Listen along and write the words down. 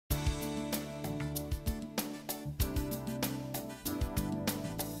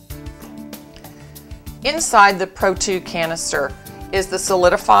Inside the Pro 2 canister is the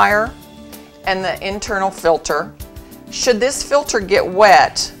solidifier and the internal filter. Should this filter get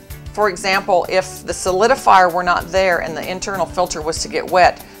wet, for example, if the solidifier were not there and the internal filter was to get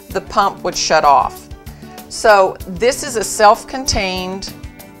wet, the pump would shut off. So this is a self-contained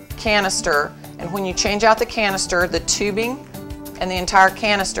canister, and when you change out the canister, the tubing and the entire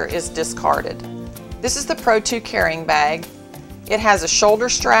canister is discarded. This is the Pro 2 carrying bag. It has a shoulder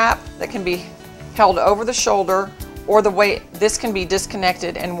strap that can be held over the shoulder, or this can be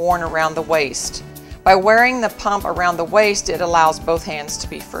disconnected and worn around the waist. By wearing the pump around the waist, it allows both hands to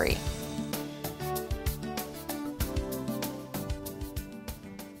be free.